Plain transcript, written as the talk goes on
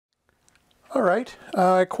All right,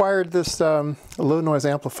 I acquired this low noise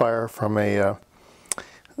amplifier from I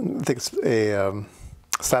think it's a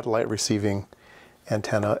satellite receiving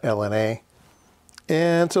antenna, LNA.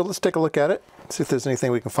 And so let's take a look at it, see if there's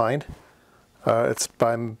anything we can find. It's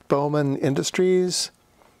by Bowman Industries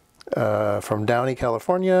from Downey,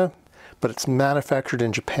 California, but it's manufactured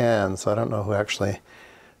in Japan, so I don't know who actually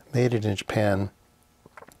made it in Japan.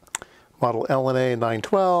 Model LNA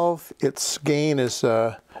 912. Its gain is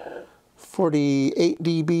 48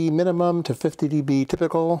 dB minimum to 50 dB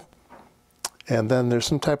typical. And then there's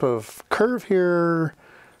some type of curve here.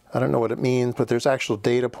 I don't know what it means, but there's actual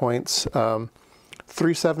data points.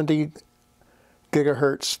 370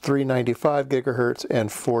 gigahertz, 395 gigahertz, and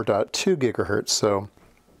 4.2 gigahertz. So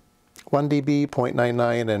 1 dB,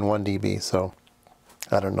 0.99, and 1 dB. So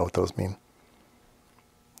I don't know what those mean.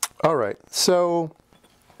 All right, so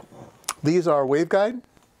these are waveguide.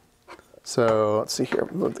 So let's see here,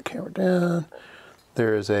 move the camera down.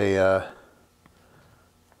 There's a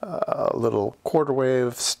little quarter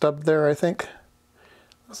wave stub there, I think.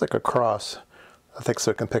 Looks like a cross. I think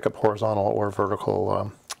so it can pick up horizontal or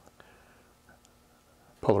vertical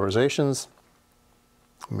polarizations.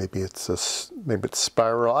 Maybe it's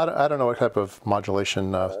spiral. I don't know what type of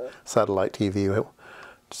modulation satellite TV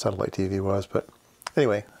was, but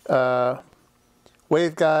anyway,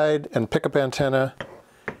 waveguide and pickup antenna,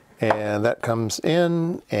 and that comes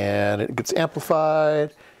in and it gets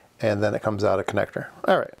amplified, and then it comes out a connector.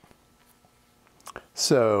 All right.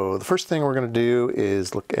 So the first thing we're going to do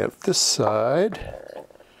is look at this side.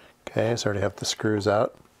 Okay, so I already have the screws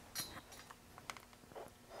out.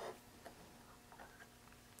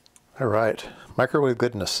 All right, microwave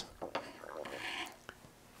goodness.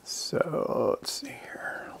 So let's see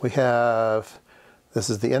here. We have, this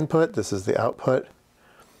is the input, this is the output.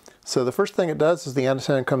 So the first thing it does is the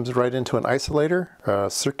antenna comes right into an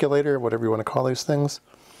isolator, circulator, whatever you want to call these things.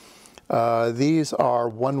 These are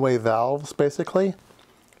one-way valves, basically,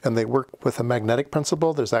 and they work with a magnetic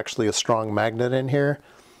principle. There's actually a strong magnet in here,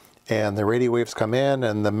 and the radio waves come in,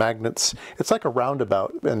 and the magnets, it's like a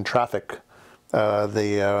roundabout in traffic.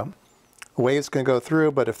 The waves can go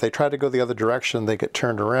through, but if they try to go the other direction, they get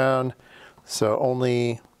turned around. So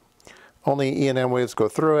only E and M waves go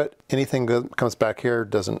through it. Anything that comes back here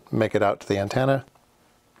doesn't make it out to the antenna.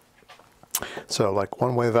 So like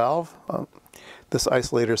one-way valve. This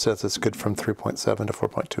isolator says it's good from 3.7 to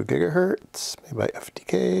 4.2 gigahertz, made by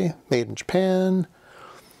FDK, made in Japan.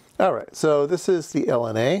 All right, so this is the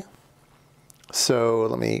LNA. So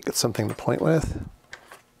let me get something to point with.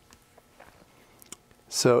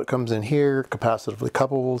 So it comes in here, capacitively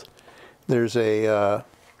coupled. There's a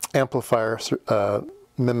amplifier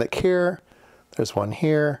mimic here. There's one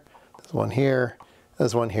here. There's one here.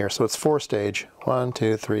 There's one here. So it's 4-stage. 1,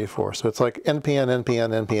 2, 3, 4. So it's like NPN,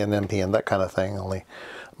 NPN, NPN, NPN, that kind of thing, only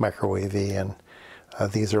microwavy. And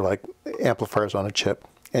these are like amplifiers on a chip.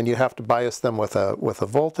 And you have to bias them with a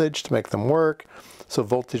voltage to make them work. So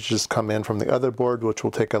voltages come in from the other board, which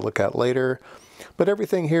we'll take a look at later. But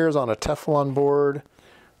everything here is on a Teflon board.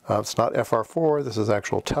 It's not FR4. This is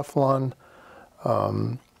actual Teflon.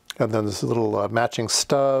 And then there's little matching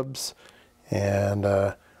stubs. And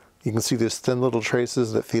you can see these thin little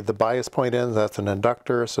traces that feed the bias point in. That's an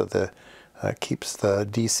inductor, so that keeps the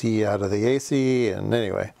DC out of the AC. And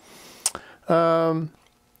anyway,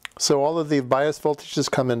 so all of the bias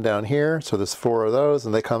voltages come in down here. So there's 4 of those,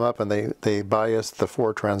 and they come up and they bias the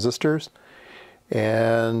 4 transistors.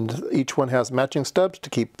 And each one has matching stubs to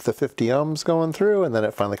keep the 50 ohms going through, and then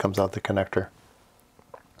it finally comes out the connector.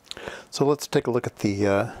 So let's take a look at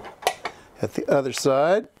the other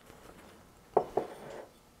side.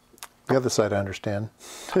 The other side I understand.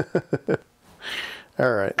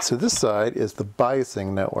 All right, so this side is the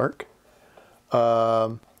biasing network.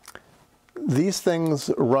 These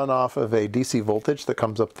things run off of a DC voltage that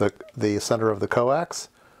comes up the center of the coax.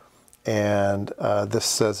 And this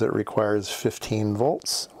says it requires 15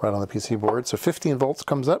 volts right on the PC board. So 15 volts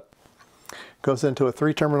comes up, goes into a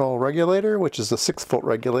 3-terminal regulator, which is a 6-volt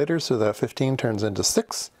regulator, so that 15 turns into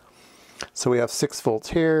 6. So we have 6 volts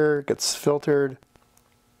here, gets filtered.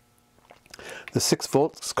 The 6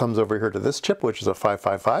 volts comes over here to this chip, which is a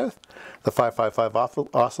 555. The 555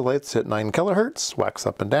 oscillates at 9 kilohertz, whacks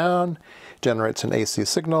up and down, generates an AC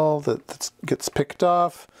signal that gets picked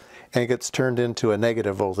off, and it gets turned into a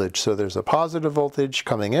negative voltage. So there's a positive voltage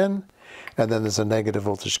coming in, and then there's a negative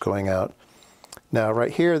voltage going out. Now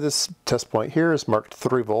right here, this test point here is marked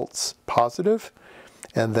 3 volts positive,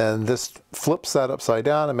 and then this flips that upside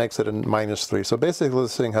down and makes it a -3. So basically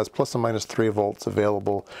this thing has plus and minus 3 volts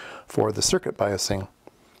available for the circuit biasing.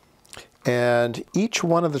 And each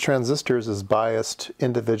one of the transistors is biased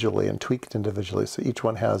individually and tweaked individually. So each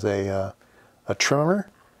one has a trimmer,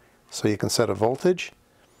 so you can set a voltage.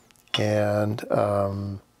 And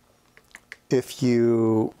if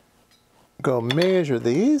you go measure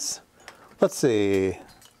these, let's see.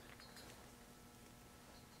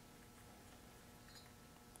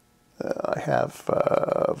 I have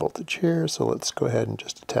voltage here, so let's go ahead and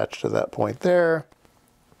just attach to that point there.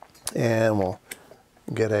 And we'll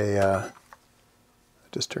get a,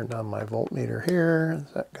 just turned on my voltmeter here.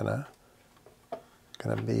 Is that gonna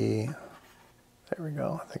be, there we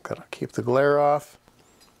go. I think that'll keep the glare off.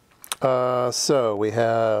 So we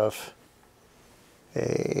have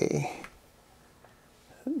a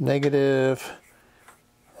negative.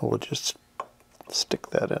 We'll just stick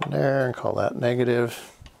that in there and call that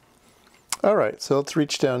negative. All right, so let's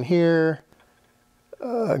reach down here.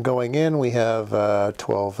 Going in, we have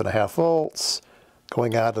 12.5 volts.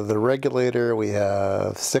 Going out of the regulator, we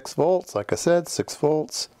have 6 volts, like I said, 6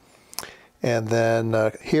 volts. And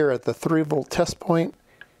then here at the 3 volt test point,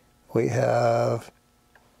 we have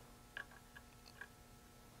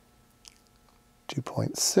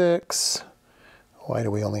 2.6. Why do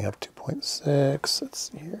we only have 2.6? Let's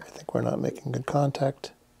see here. I think we're not making good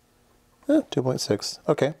contact. 2.6.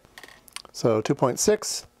 Okay. So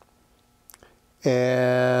 2.6.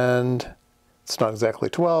 And it's not exactly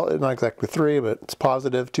 12, not exactly 3, but it's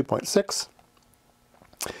positive 2.6.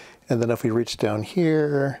 And then if we reach down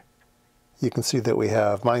here, you can see that we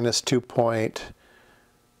have minus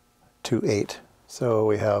 2.28. So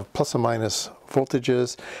we have plus and minus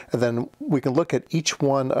voltages. And then we can look at each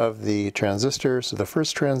one of the transistors. So the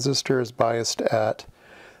first transistor is biased at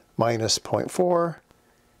minus 0.4.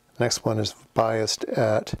 Next one is biased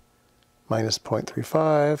at minus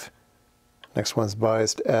 0.35. Next one's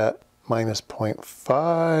biased at minus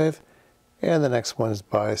 0.5. And the next one is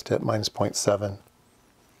biased at minus 0.7.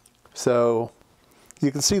 So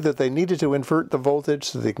you can see that they needed to invert the voltage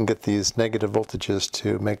so they can get these negative voltages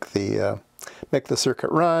to make the circuit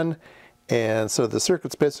run. And so the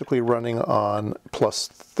circuit's basically running on plus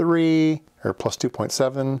 3 or plus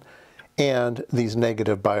 2.7 and these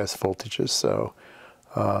negative bias voltages. So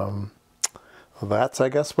that's, I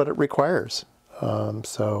guess, what it requires.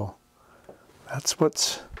 So that's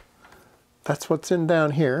what's in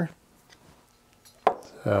down here.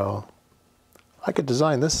 So I could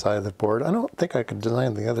design this side of the board. I don't think I could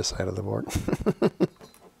design the other side of the board.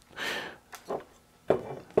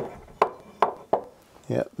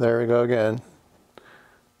 Yeah, there we go again.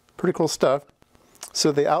 Pretty cool stuff.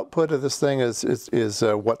 So the output of this thing is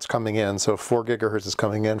what's coming in. So 4 gigahertz is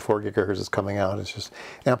coming in, 4 gigahertz is coming out. It's just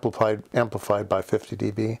amplified by 50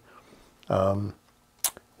 dB,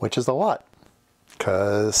 which is a lot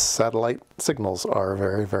because satellite signals are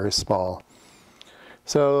very, very small.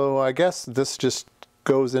 So I guess this just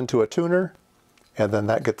goes into a tuner, and then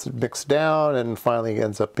that gets mixed down and finally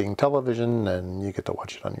ends up being television, and you get to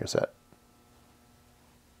watch it on your set.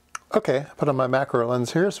 Okay, I put on my macro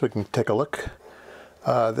lens here so we can take a look.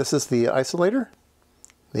 This is the isolator.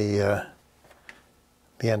 The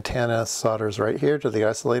antenna solders right here to the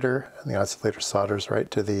isolator, and the isolator solders right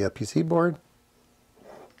to the PC board.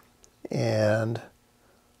 And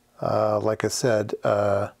like I said,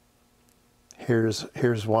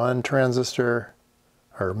 here's one transistor,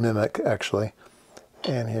 or mimic actually,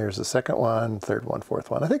 and here's the second one, third one, fourth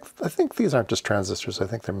one. I think these aren't just transistors. I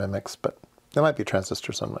think they're mimics, but they might be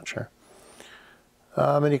transistors. I'm not sure.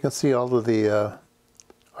 And you can see all of the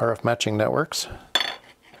RF matching networks.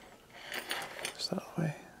 Just that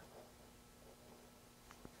way.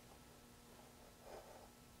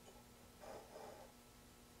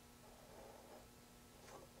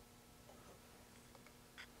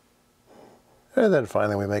 And then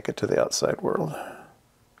finally we make it to the outside world.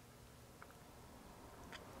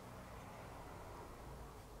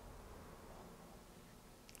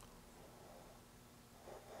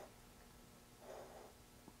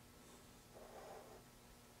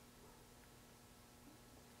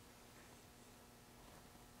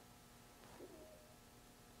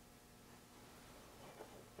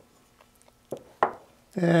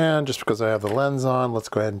 And just because I have the lens on, let's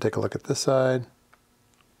go ahead and take a look at this side.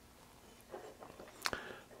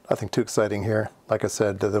 Nothing too exciting here. Like I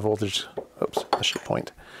said, the voltage, oops, I should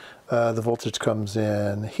point. The voltage comes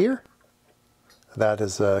in here. That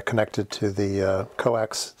is connected to the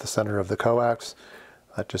coax, the center of the coax.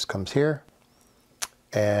 That just comes here.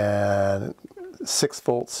 And 6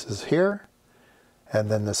 volts is here.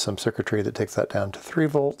 And then there's some circuitry that takes that down to 3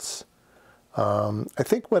 volts. I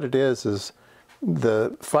think what it is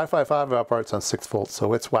the 555 operates on 6 volts,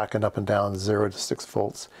 so it's whacking up and down 0 to 6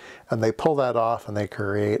 volts. And they pull that off and they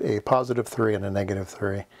create a positive 3 and a negative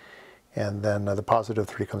 3. And then the positive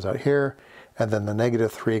 3 comes out here, and then the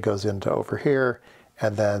negative 3 goes into over here,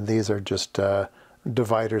 and then these are just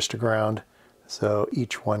dividers to ground. So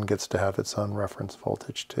each one gets to have its own reference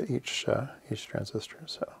voltage to each transistor.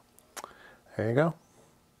 So there you go.